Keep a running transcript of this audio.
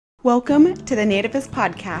Welcome to the Nativist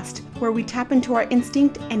Podcast, where we tap into our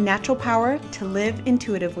instinct and natural power to live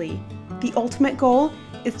intuitively. The ultimate goal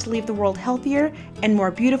is to leave the world healthier and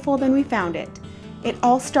more beautiful than we found it. It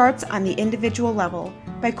all starts on the individual level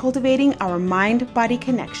by cultivating our mind-body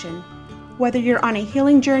connection. Whether you're on a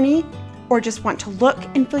healing journey or just want to look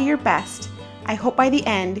and feel your best, I hope by the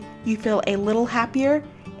end you feel a little happier,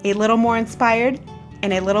 a little more inspired,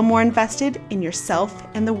 and a little more invested in yourself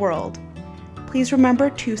and the world. Please remember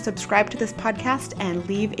to subscribe to this podcast and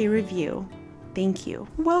leave a review. Thank you.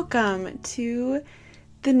 Welcome to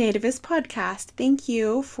the Nativist Podcast. Thank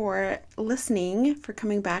you for listening, for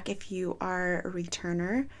coming back if you are a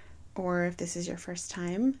returner or if this is your first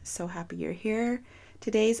time. So happy you're here.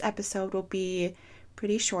 Today's episode will be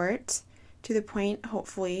pretty short, to the point,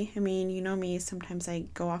 hopefully. I mean, you know me, sometimes I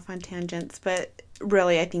go off on tangents, but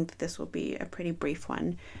really I think that this will be a pretty brief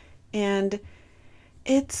one. And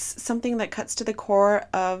it's something that cuts to the core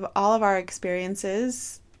of all of our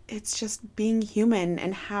experiences. It's just being human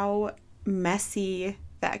and how messy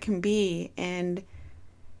that can be, and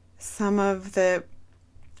some of the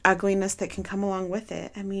ugliness that can come along with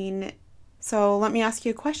it. I mean, so let me ask you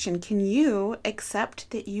a question. Can you accept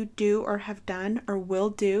that you do or have done or will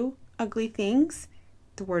do ugly things?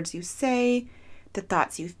 The words you say, the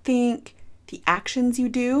thoughts you think, the actions you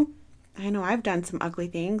do. I know I've done some ugly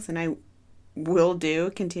things, and I will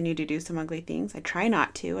continue to do some ugly things. I try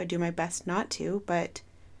not to. I do my best not to, but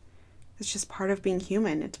it's just part of being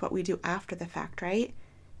human. It's what we do after the fact, right?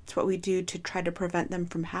 It's what we do to try to prevent them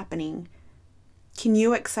from happening. Can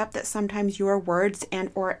you accept that sometimes your words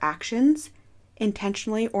and or actions,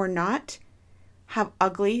 intentionally or not, have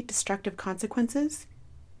ugly, destructive consequences?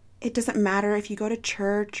 It doesn't matter if you go to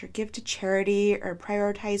church or give to charity or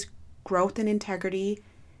prioritize growth and integrity.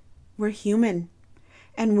 We're human.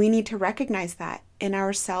 And we need to recognize that in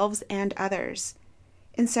ourselves and others.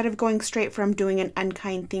 Instead of going straight from doing an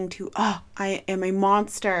unkind thing to, I am a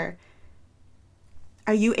monster.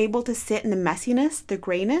 Are you able to sit in the messiness, the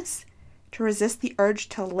grayness, to resist the urge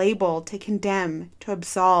to label, to condemn, to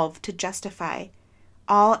absolve, to justify,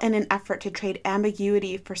 all in an effort to trade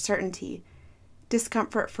ambiguity for certainty,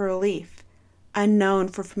 discomfort for relief, unknown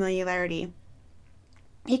for familiarity?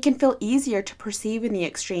 It can feel easier to perceive in the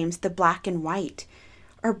extremes, the black and white.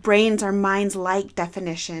 Our brains, our minds like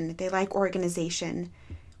definition. They like organization.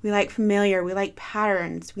 We like familiar. We like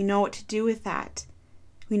patterns. We know what to do with that.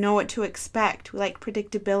 We know what to expect. We like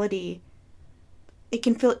predictability. It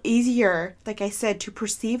can feel easier, like I said, to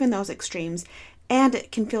perceive in those extremes, and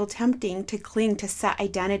it can feel tempting to cling to set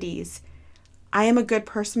identities. I am a good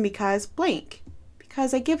person because blank,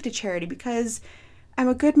 because I give to charity, because I'm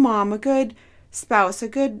a good mom, a good spouse, a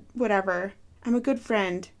good whatever. I'm a good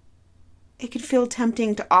friend. It can feel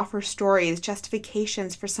tempting to offer stories,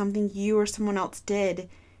 justifications for something you or someone else did,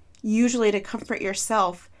 usually to comfort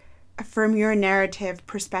yourself, affirm your narrative,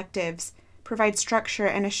 perspectives, provide structure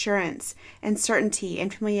and assurance, and certainty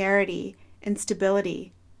and familiarity and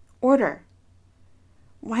stability, order.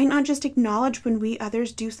 Why not just acknowledge when we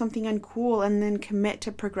others do something uncool and then commit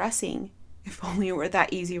to progressing? If only it were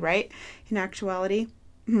that easy, right? In actuality,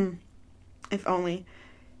 if only.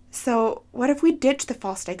 So what if we ditch the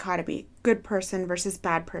false dichotomy, good person versus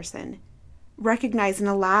bad person? Recognize and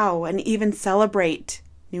allow and even celebrate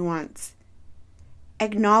nuance.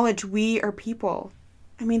 Acknowledge we are people.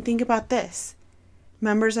 I mean, think about this.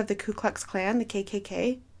 Members of the Ku Klux Klan, the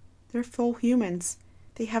KKK, they're full humans.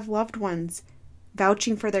 They have loved ones,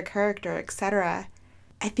 vouching for their character, etc.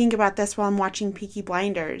 I think about this while I'm watching Peaky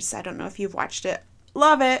Blinders. I don't know if you've watched it.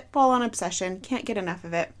 Love it. Full on obsession. Can't get enough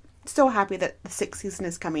of it. So happy that the 6th season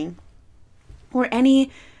is coming. Or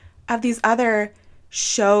any of these other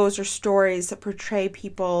shows or stories that portray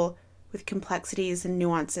people with complexities and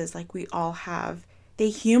nuances like we all have.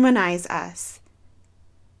 They humanize us.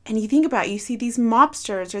 And you think about it, you see these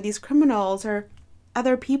mobsters or these criminals or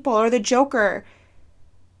other people or the Joker.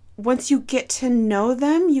 Once you get to know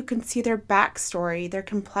them, you can see their backstory, their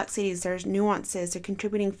complexities, their nuances, their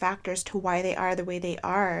contributing factors to why they are the way they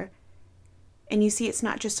are. And you see it's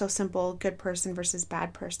not just so simple, good person versus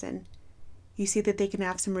bad person. You see that they can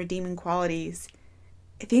have some redeeming qualities.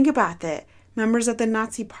 Think about that. Members of the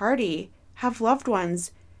Nazi Party have loved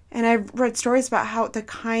ones. And I've read stories about how the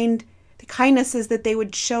kindnesses that they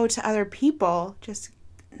would show to other people, just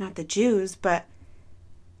not the Jews, but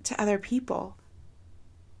to other people,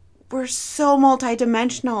 were so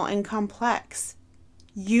multidimensional and complex.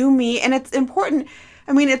 You, me, and it's important.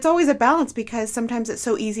 I mean, it's always a balance because sometimes it's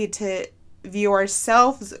so easy to view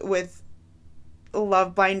ourselves with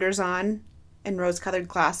love blinders on and rose-colored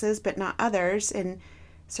glasses, but not others. And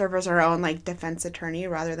serve as our own like defense attorney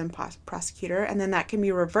rather than prosecutor. And then that can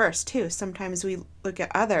be reversed too. Sometimes we look at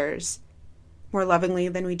others more lovingly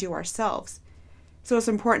than we do ourselves. So it's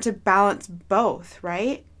important to balance both,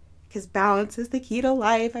 right? Because balance is the key to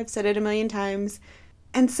life. I've said it a million times.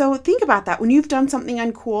 And so think about that. When you've done something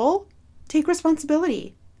uncool, take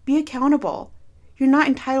responsibility. Be accountable. You're not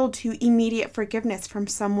entitled to immediate forgiveness from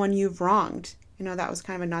someone you've wronged. I know that was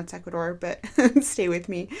kind of a non sequitur, but stay with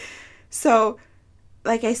me. So,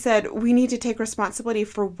 like I said, we need to take responsibility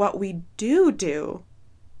for what we do,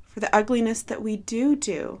 for the ugliness that we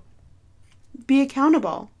do. Be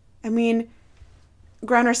accountable. I mean,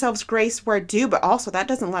 grant ourselves grace where due, but also that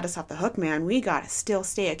doesn't let us off the hook, man. We got to still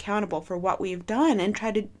stay accountable for what we've done and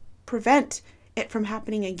try to prevent it from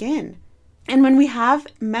happening again. And when we have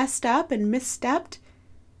messed up and misstepped,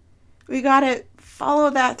 we got to follow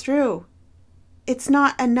that through. It's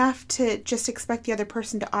not enough to just expect the other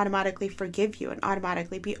person to automatically forgive you and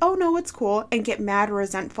automatically be, oh no, it's cool, and get mad or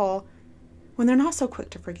resentful when they're not so quick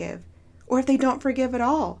to forgive. Or if they don't forgive at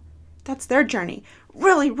all. That's their journey.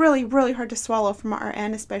 Really, really, really hard to swallow from our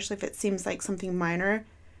end, especially if it seems like something minor.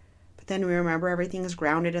 But then we remember everything is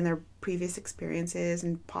grounded in their previous experiences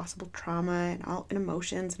and possible trauma and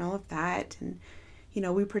emotions and all of that. And,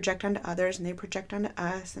 we project onto others and they project onto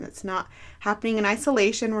us. And it's not happening in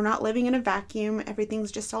isolation. We're not living in a vacuum.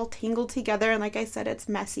 Everything's just all tangled together. And like I said, it's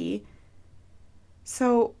messy.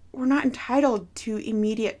 So we're not entitled to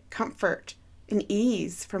immediate comfort and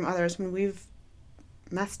ease from others when we've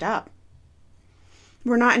messed up.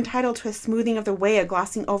 We're not entitled to a smoothing of the way, a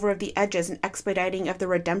glossing over of the edges, and expediting of the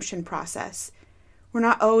redemption process. We're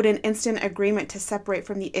not owed an instant agreement to separate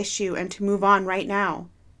from the issue and to move on right now.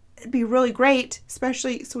 It'd be really great,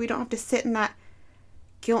 especially so we don't have to sit in that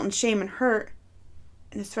guilt and shame and hurt.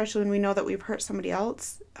 And especially when we know that we've hurt somebody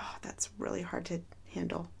else. Oh, that's really hard to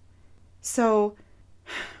handle. So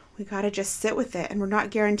we got to just sit with it, and we're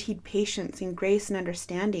not guaranteed patience and grace and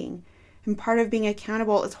understanding. And part of being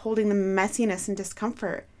accountable is holding the messiness and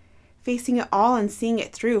discomfort, facing it all and seeing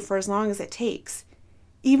it through for as long as it takes.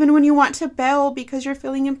 Even when you want to bail because you're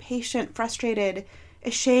feeling impatient, frustrated,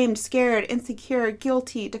 ashamed, scared, insecure,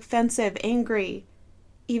 guilty, defensive, angry.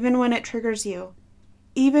 Even when it triggers you.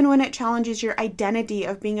 Even when it challenges your identity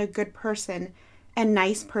of being a good person, a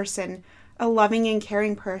nice person, a loving and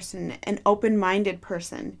caring person, an open-minded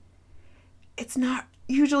person. It's not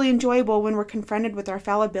usually enjoyable when we're confronted with our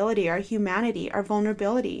fallibility, our humanity, our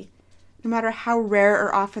vulnerability, no matter how rare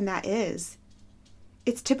or often that is.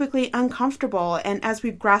 It's typically uncomfortable, and as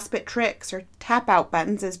we grasp at tricks or tap-out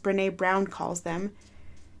buttons, as Brené Brown calls them,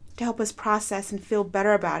 to help us process and feel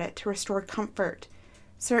better about it, to restore comfort,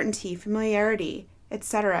 certainty, familiarity,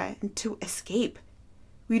 etc., and to escape.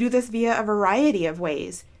 We do this via a variety of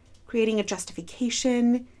ways, creating a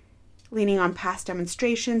justification, leaning on past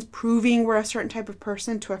demonstrations, proving we're a certain type of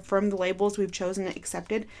person to affirm the labels we've chosen and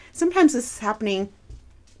accepted. Sometimes this is happening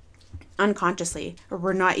unconsciously, or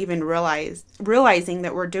we're not even realizing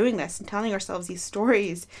that we're doing this and telling ourselves these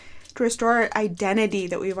stories to restore our identity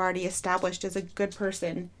that we've already established as a good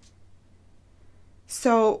person.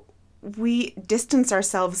 So we distance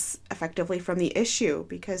ourselves effectively from the issue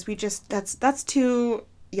because we just, that's too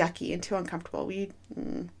yucky and too uncomfortable. We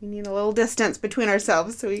need a little distance between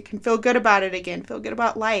ourselves so we can feel good about it again, feel good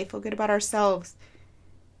about life, feel good about ourselves.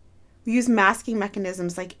 We use masking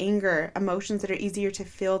mechanisms like anger, emotions that are easier to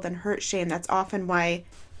feel than hurt, shame. That's often why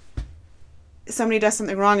somebody does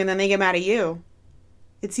something wrong and then they get mad at you.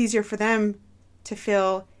 It's easier for them to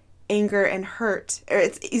feel anger and hurt, or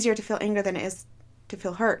it's easier to feel anger than it is to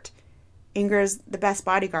feel hurt. Anger is the best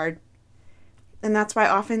bodyguard. And that's why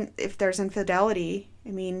often if there's infidelity,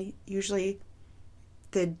 usually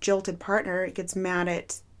the jilted partner gets mad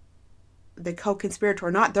at the co-conspirator,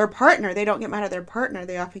 not their partner. They don't get mad at their partner.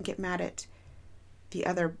 They often get mad at the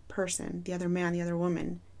other person, the other man, the other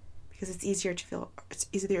woman, because it's easier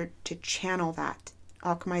to channel that,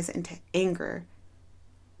 alchemize it into anger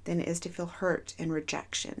than it is to feel hurt and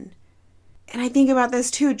rejection. And I think about this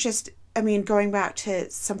too, going back to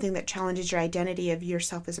something that challenges your identity of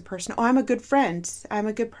yourself as a person. Oh, I'm a good friend. I'm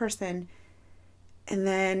a good person. And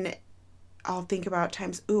then I'll think about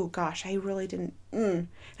times, oh gosh, I really didn't. And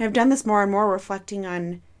I've done this more and more, reflecting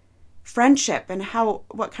on friendship and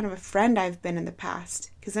what kind of a friend I've been in the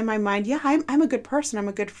past. Because in my mind, yeah, I'm a good person. I'm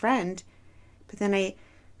a good friend. But then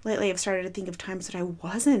lately I've started to think of times that I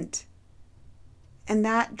wasn't. And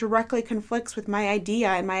that directly conflicts with my idea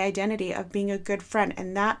and my identity of being a good friend.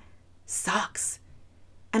 And that sucks.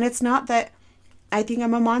 And it's not that I think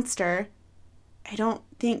I'm a monster. I don't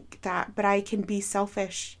think that, but I can be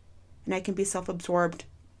selfish and I can be self-absorbed.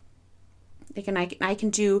 I can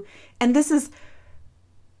do, and this is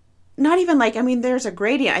not even like, I mean, there's a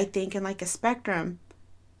gradient, I think, and like a spectrum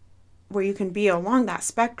where you can be along that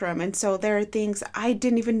spectrum. And so there are things I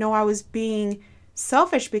didn't even know I was being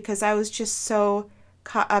selfish because I was just so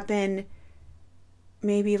caught up in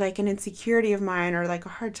maybe like an insecurity of mine or like a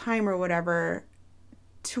hard time or whatever,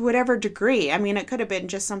 to whatever degree. I mean, it could have been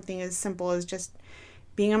just something as simple as just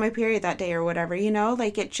being on my period that day or whatever, you know,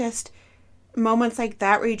 like it just moments like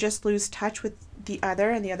that where you just lose touch with the other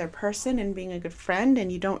and the other person and being a good friend,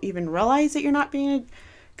 and you don't even realize that you're not being a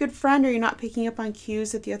good friend, or you're not picking up on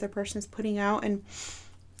cues that the other person is putting out. And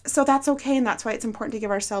so that's okay, and that's why it's important to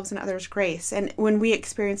give ourselves and others grace. And when we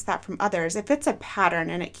experience that from others, if it's a pattern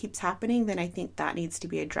and it keeps happening, then I think that needs to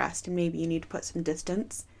be addressed, and maybe you need to put some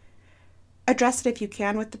distance. Address it if you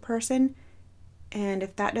can with the person, and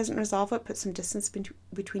if that doesn't resolve it, put some distance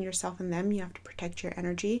between yourself and them. You have to protect your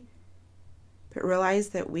energy, but realize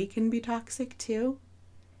that we can be toxic too.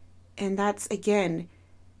 And that's, again,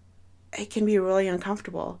 it can be really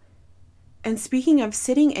uncomfortable. And speaking of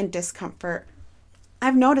sitting in discomfort,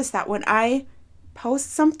 I've noticed that when I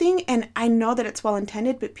post something, and I know that it's well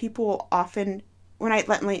intended, but people will often,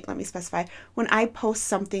 let me specify, when I post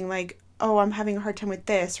something like, oh, I'm having a hard time with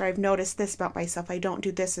this, or I've noticed this about myself, I don't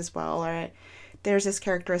do this as well, or there's this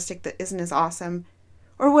characteristic that isn't as awesome,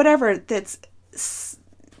 or whatever that's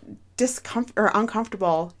discomfort or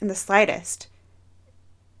uncomfortable in the slightest,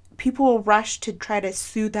 people will rush to try to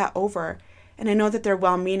soothe that over. And I know that they're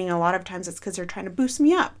well-meaning. A lot of times it's because they're trying to boost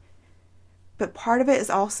me up. But part of it is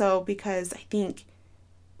also because I think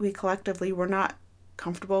we collectively, we're not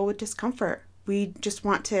comfortable with discomfort. We just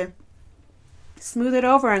want to smooth it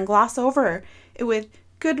over and gloss over it with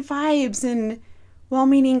good vibes and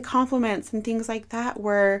well-meaning compliments and things like that,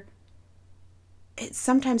 where it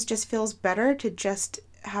sometimes just feels better to just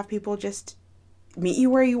have people just meet you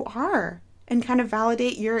where you are and kind of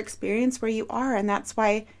validate your experience where you are. And that's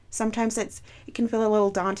why sometimes it can feel a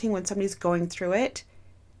little daunting when somebody's going through it,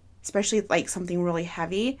 especially like something really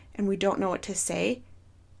heavy and we don't know what to say.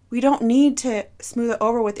 We don't need to smooth it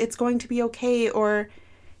over with it's going to be okay, or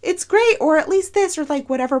it's great, or at least this, or like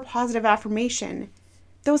whatever positive affirmation.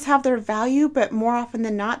 Those have their value, but more often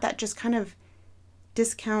than not, that just kind of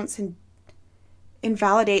discounts and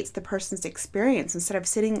invalidates the person's experience instead of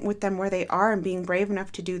sitting with them where they are and being brave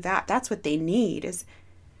enough to do that. That's what they need, is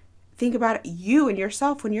think about you and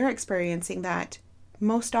yourself when you're experiencing that.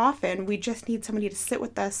 Most often, we just need somebody to sit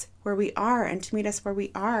with us where we are and to meet us where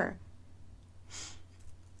we are.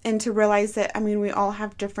 And to realize that, I mean, we all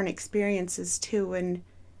have different experiences too, and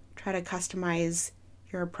try to customize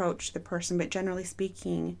your approach to the person. But generally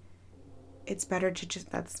speaking, it's better to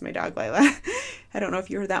just, that's my dog, Lila. I don't know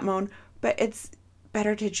if you heard that moan, but it's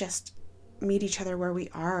better to just meet each other where we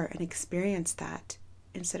are and experience that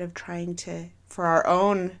instead of trying to, for our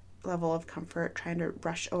own level of comfort, trying to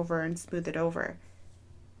rush over and smooth it over.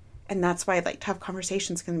 And that's why like tough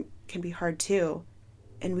conversations can be hard too.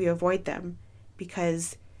 And we avoid them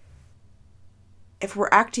because if we're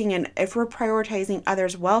acting and if we're prioritizing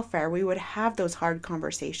others' welfare, we would have those hard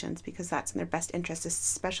conversations because that's in their best interest,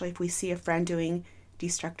 especially if we see a friend doing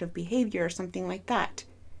destructive behavior or something like that.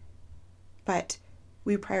 But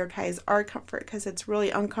we prioritize our comfort because it's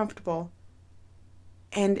really uncomfortable.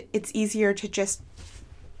 And it's easier to just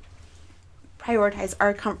prioritize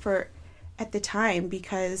our comfort at the time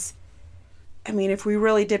because, I mean, if we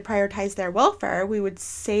really did prioritize their welfare, we would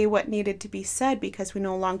say what needed to be said because we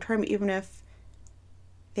know long term, even if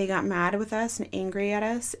they got mad with us and angry at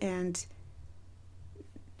us and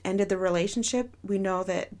ended the relationship, we know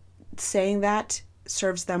that saying that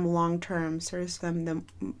serves them long term, serves them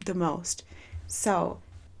the most. So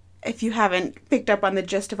if you haven't picked up on the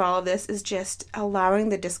gist of all of this, is just allowing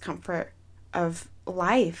the discomfort of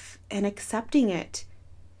life and accepting it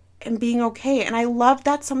and being okay. And I love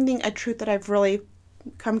that's a truth that I've really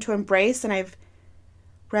come to embrace, and I've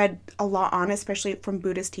read a lot on, especially from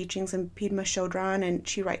Buddhist teachings and Pema Chodron, and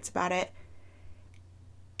she writes about it.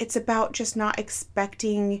 It's about just not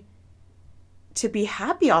expecting to be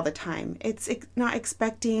happy all the time. It's not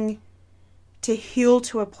expecting to heal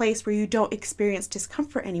to a place where you don't experience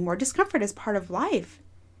discomfort anymore. Discomfort is part of life.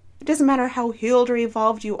 It doesn't matter how healed or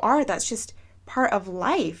evolved you are, that's just part of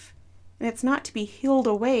life. And it's not to be healed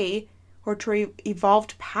away or to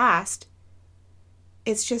evolved past.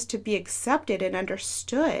 It's just to be accepted and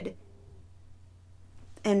understood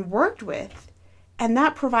and worked with. And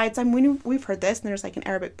that provides, we've heard this, and there's like an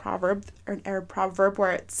Arabic proverb or an Arab proverb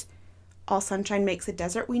where it's all sunshine makes a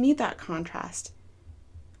desert. We need that contrast.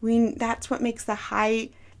 That's what makes the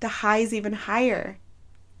highs even higher.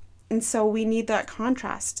 And so we need that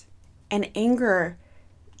contrast. And anger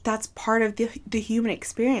that's part of the human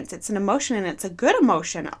experience. It's an emotion, and it's a good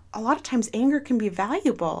emotion. A lot of times anger can be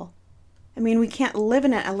valuable. I mean, we can't live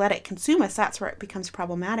in it and let it consume us. That's where it becomes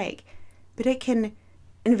problematic. But it can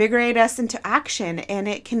invigorate us into action, and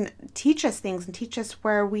it can teach us things and teach us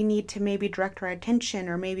where we need to maybe direct our attention,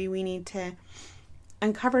 or maybe we need to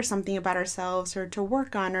uncover something about ourselves or to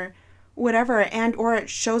work on or whatever. And or it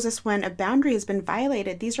shows us when a boundary has been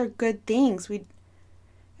violated. These are good things.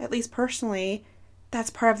 At least personally, that's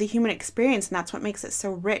part of the human experience, and that's what makes it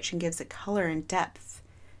so rich and gives it color and depth.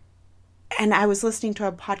 And I was listening to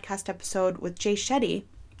a podcast episode with Jay Shetty,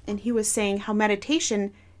 and he was saying how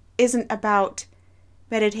meditation isn't about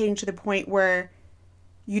meditating to the point where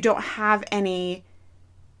you don't have any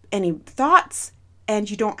thoughts and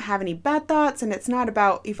you don't have any bad thoughts, and it's not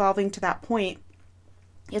about evolving to that point.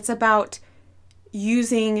 It's about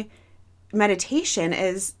using meditation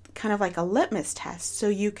as kind of like a litmus test, so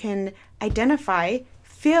you can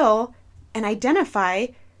feel and identify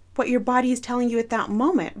what your body is telling you at that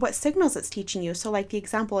moment, what signals it's teaching you. So like the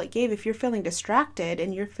example it gave, if you're feeling distracted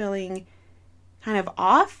and you're feeling kind of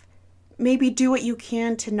off, maybe do what you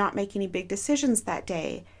can to not make any big decisions that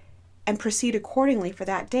day and proceed accordingly for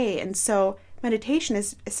that day. And so meditation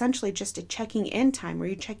is essentially just a checking in time where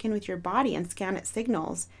you check in with your body and scan its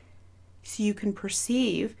signals so you can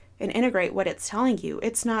perceive and integrate what it's telling you.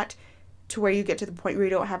 It's not to where you get to the point where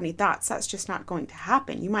you don't have any thoughts. That's just not going to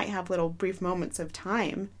happen. You might have little brief moments of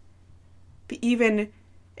time. But even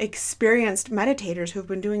experienced meditators who've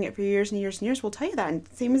been doing it for years and years and years will tell you that. And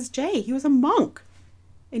same as Jay, he was a monk.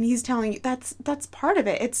 And he's telling you that's part of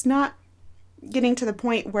it. It's not getting to the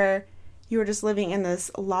point where you're just living in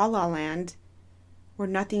this la-la land where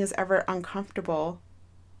nothing is ever uncomfortable.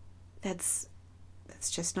 That's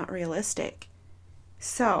just not realistic.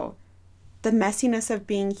 So, the messiness of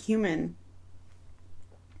being human.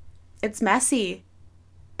 It's messy.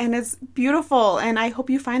 And it's beautiful. And I hope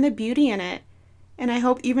you find the beauty in it. And I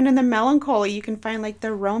hope even in the melancholy you can find like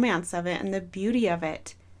the romance of it and the beauty of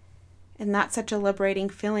it. And that's such a liberating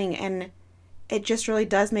feeling. And it just really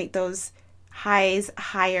does make those highs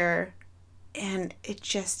higher. And it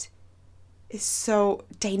just is so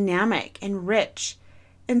dynamic and rich.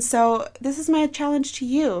 And so this is my challenge to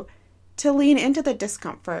you, to lean into the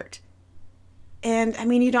discomfort. And I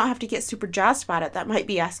mean, you don't have to get super jazzed about it. That might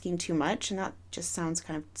be asking too much, and that just sounds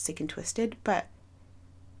kind of sick and twisted, but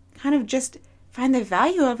kind of just find the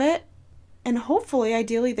value of it and hopefully,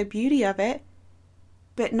 ideally, the beauty of it,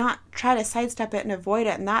 but not try to sidestep it and avoid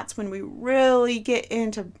it. And that's when we really get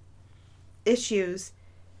into issues,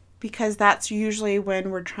 because that's usually when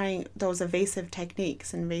we're trying those evasive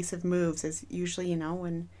techniques and evasive moves is usually,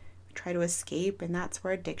 when we try to escape, and that's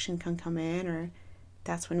where addiction can come in, or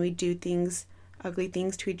that's when we do ugly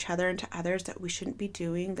things to each other and to others that we shouldn't be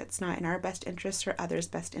doing, that's not in our best interest or others'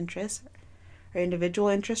 best interest, our individual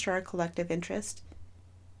interest or our collective interest.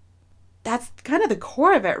 That's kind of the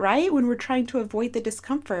core of it, right? When we're trying to avoid the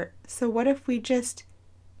discomfort. So what if we just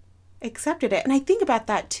accepted it? And I think about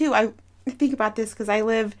that too. I think about this because I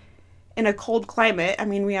live in a cold climate. I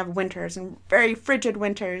mean, we have winters and very frigid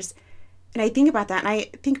winters. And I think about that, and I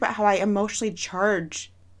think about how I emotionally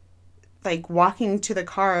charge like walking to the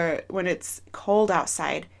car when it's cold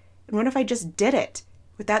outside. And what if I just did it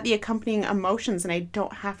without the accompanying emotions, and I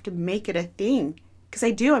don't have to make it a thing? Because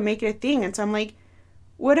I make it a thing. And so I'm like,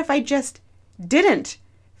 what if I just didn't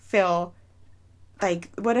feel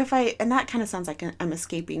like, and that kind of sounds like I'm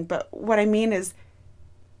escaping, but what I mean is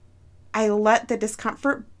I let the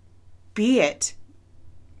discomfort be it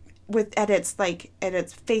at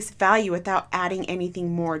its face value without adding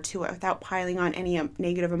anything more to it, without piling on any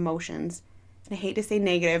negative emotions. And I hate to say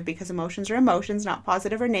negative because emotions are emotions, not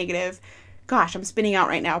positive or negative. Gosh, I'm spinning out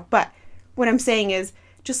right now. But what I'm saying is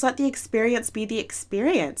just let the experience be the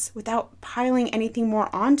experience without piling anything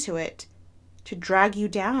more onto it to drag you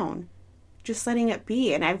down. Just letting it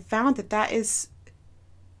be. And I've found that is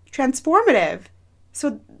transformative.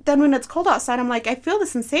 So then when it's cold outside, I'm like, I feel the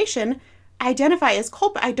sensation. I identify as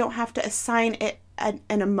cold, but I don't have to assign it an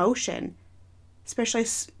emotion, especially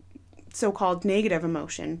so-called negative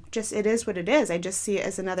emotion. Just, it is what it is. I just see it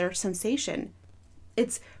as another sensation.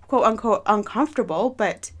 It's quote unquote uncomfortable,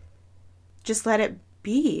 but just let it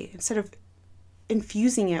be instead of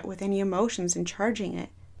infusing it with any emotions and charging it.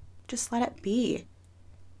 Just let it be.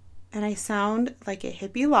 And I sound like a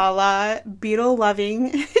hippie lala, beetle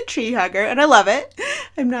loving tree hugger, and I love it.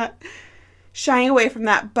 I'm not shying away from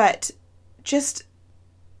that, but just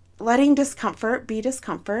letting discomfort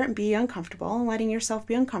and be uncomfortable, and letting yourself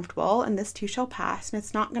be uncomfortable, and this too shall pass, and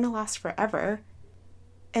it's not going to last forever.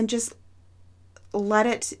 And just let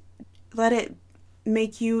it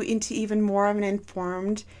make you into even more of an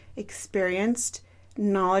informed, experienced,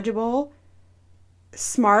 knowledgeable,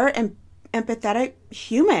 smart, and empathetic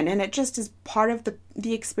human. And it just is part of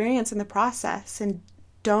the experience and the process. And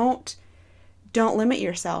don't limit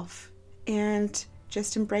yourself, and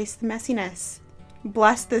just embrace the messiness.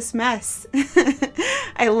 Bless this mess.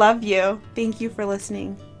 I love you. Thank you for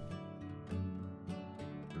listening.